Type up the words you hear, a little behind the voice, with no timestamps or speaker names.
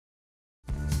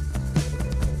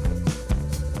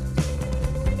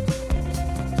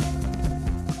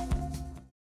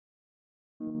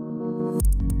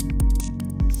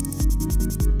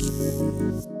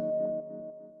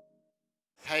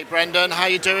Brendan, how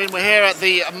you doing? We're here at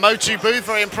the Motu booth,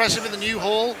 very impressive in the new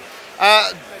hall.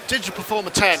 Digital Performer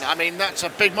 10, I mean, that's a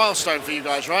big milestone for you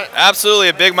guys, right? Absolutely,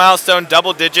 a big milestone,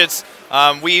 double digits.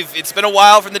 It's been a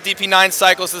while from the DP9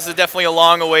 cycle, so this is definitely a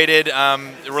long-awaited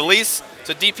release.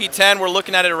 So DP10, we're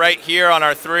looking at it right here on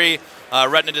our three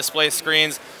Retina display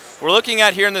screens. We're looking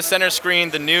at here in the center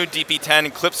screen the new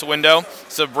DP10 Clips window.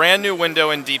 It's a brand new window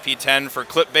in DP10 for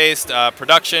clip-based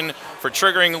production, for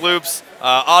triggering loops,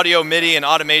 audio, MIDI, and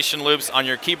automation loops on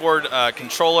your keyboard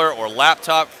controller or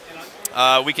laptop.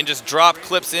 We can just drop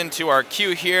clips into our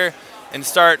queue here and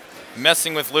start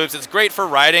messing with loops. It's great for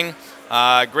writing,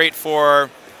 great for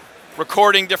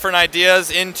recording different ideas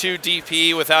into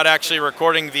DP without actually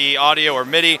recording the audio or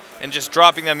MIDI and just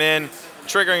dropping them in,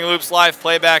 triggering loops, live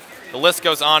playback. The list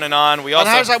goes on and on. And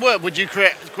how does that work? Would you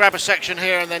grab a section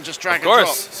here and then just drag and drop? Of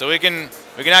course. So we can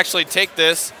actually take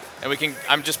this and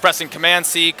I'm just pressing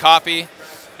Command-C, copy,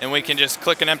 and we can just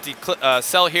click an empty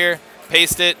cell here,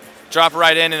 paste it, drop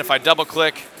right in, and if I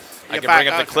double-click, I can bring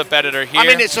up the clip editor here. I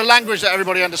mean, it's a language that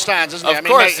everybody understands, isn't it? Of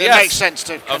course, yes. It makes sense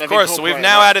to kind of course, so we've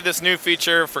now added this new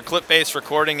feature for clip-based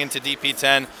recording into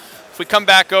DP10. If we come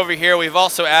back over here, we've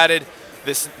also added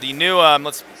the new,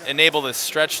 let's enable this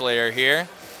stretch layer here.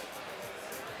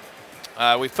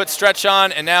 We've put stretch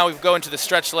on, and now we go into the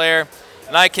stretch layer,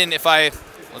 and I can,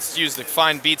 let's use the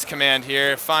find beats command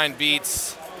here, find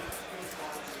beats.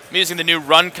 I'm using the new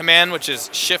run command, which is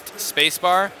shift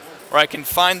spacebar, where I can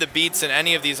find the beats in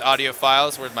any of these audio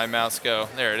files. Where'd my mouse go?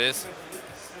 There it is.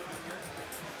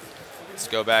 Let's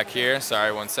go back here.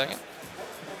 Sorry, 1 second.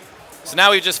 So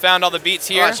now we've just found all the beats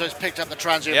here. All right, so it's picked up the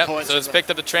transient points. So it's picked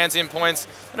up the transient points.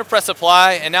 I'm going to press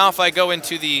apply, and now if I go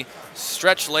into the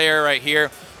stretch layer right here,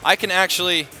 I can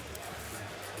actually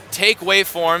take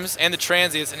waveforms and the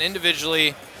transients and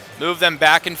individually move them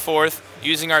back and forth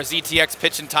using our ZTX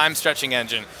pitch and time stretching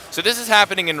engine. So this is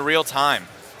happening in real time.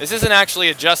 This isn't actually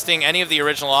adjusting any of the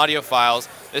original audio files.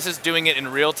 This is doing it in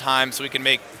real time so we can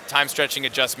make time stretching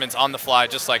adjustments on the fly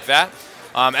just like that,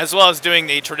 as well as doing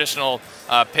the traditional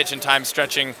pitch and time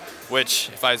stretching, which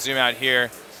if I zoom out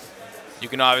here, you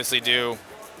can obviously do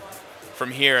from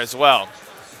here as well.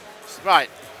 Right.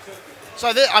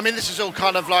 So, I mean, this is all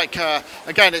kind of like,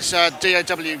 again, it's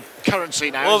DAW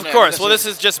currency now. Well, of course. Well, this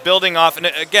is just building off, and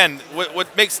again,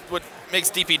 what makes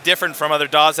DP different from other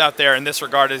DAWs out there in this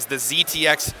regard is the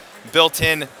ZTX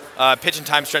built-in pitch and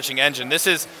time stretching engine. This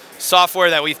is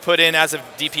software that we've put in as of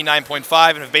DP 9.5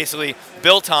 and have basically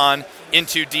built on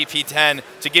into DP10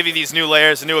 to give you these new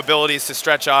layers and new abilities to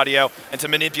stretch audio and to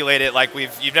manipulate it like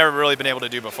you've never really been able to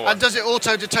do before. And does it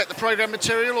auto detect the program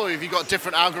material, or have you got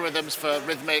different algorithms for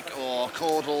rhythmic or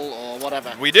chordal or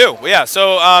whatever? We do, yeah.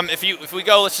 So if we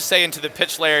go, let's just say into the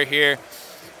pitch layer here,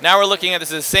 now we're looking at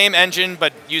this is the same engine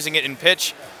but using it in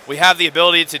pitch. We have the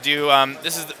ability to do,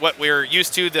 this is what we're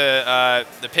used to, the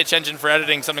pitch engine for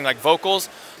editing something like vocals,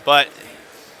 but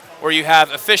where you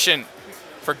have efficient,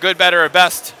 for good, better, or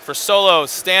best, for solo,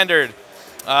 standard,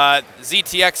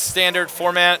 ZTX standard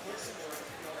format,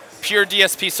 pure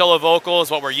DSP solo vocal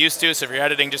is what we're used to, so if you're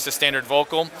editing just a standard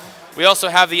vocal. We also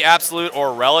have the absolute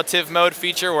or relative mode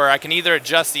feature where I can either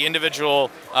adjust the individual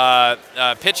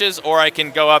pitches or I can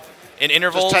go up in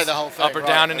intervals, just take the whole thing, up or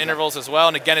down in intervals as well.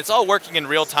 And again, it's all working in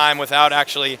real time without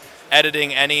actually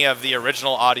editing any of the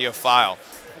original audio file.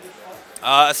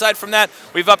 Aside from that,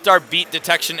 we've upped our beat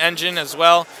detection engine as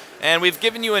well. And we've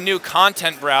given you a new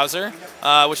content browser,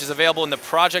 which is available in the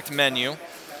project menu.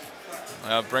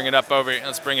 I'll bring it up over here.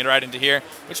 Let's bring it right into here,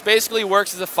 which basically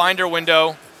works as a finder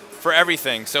window for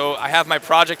everything. So I have my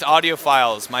project audio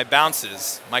files, my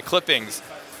bounces, my clippings.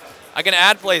 I can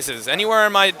add places anywhere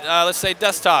in my, let's say,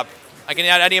 desktop. I can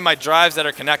add any of my drives that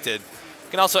are connected. I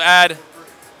can also add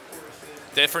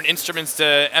different instruments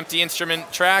to empty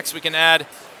instrument tracks. We can add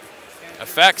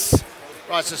effects.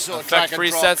 Right, so sort of effect drag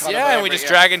and presets, drop yeah, and we just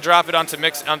drag and drop it onto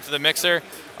the mixer.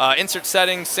 Insert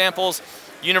settings, samples,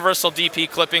 universal DP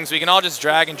clippings. We can all just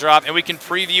drag and drop, and we can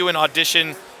preview and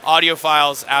audition audio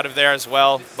files out of there as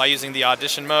well by using the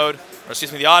audition mode, or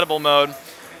excuse me, the audible mode.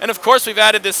 And of course, we've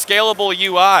added this scalable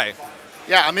UI.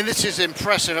 Yeah, I mean, this is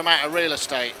impressive amount of real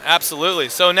estate. Absolutely.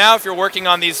 So now if you're working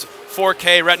on these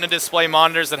 4K Retina display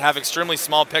monitors that have extremely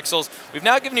small pixels, we've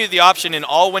now given you the option in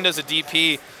all windows of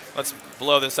DP, let's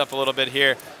blow this up a little bit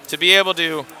here, to be able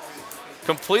to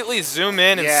completely zoom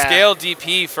in and scale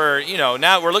DP for, you know,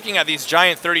 now we're looking at these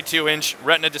giant 32-inch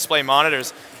Retina display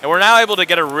monitors, and we're now able to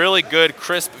get a really good,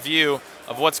 crisp view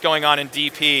of what's going on in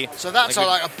DP. So that's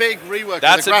like a big rework of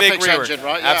the graphics engine,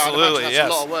 right? Absolutely, that's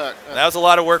a lot of work. That was a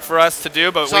lot of work for us to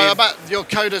do, but so I bet your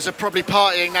coders are probably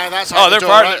partying now. That's out the door,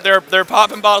 right? They're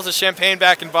popping bottles of champagne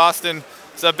back in Boston.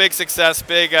 It's a big success.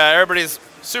 Everybody's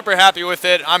super happy with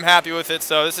it. I'm happy with it.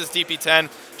 So this is DP10.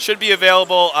 Should be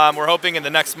available, we're hoping, in the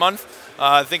next month.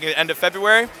 I think at the end of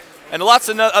February. And lots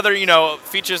of other,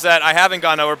 features that I haven't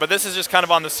gone over, but this is just kind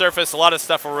of on the surface. A lot of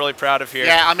stuff we're really proud of here.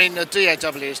 Yeah, I mean, the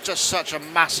DAW is just such a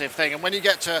massive thing. And when you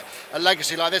get to a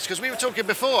legacy like this, because we were talking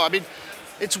before, I mean,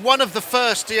 it's one of the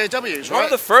first DAWs, right? One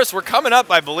of the first. We're coming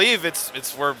up, I believe,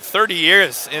 we're 30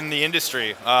 years in the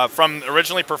industry. From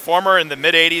originally Performer in the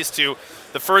mid-'80s to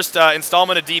the first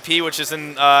installment of DP, which is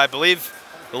in, I believe,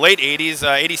 the late 80s,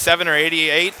 87 or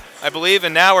 88, I believe.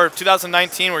 And now we're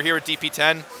 2019, we're here with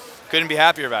DP10. Couldn't be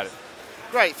happier about it.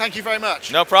 Great, thank you very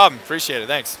much. No problem, appreciate it,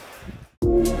 thanks.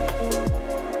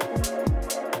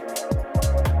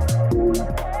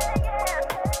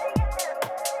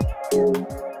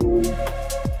 Yeah.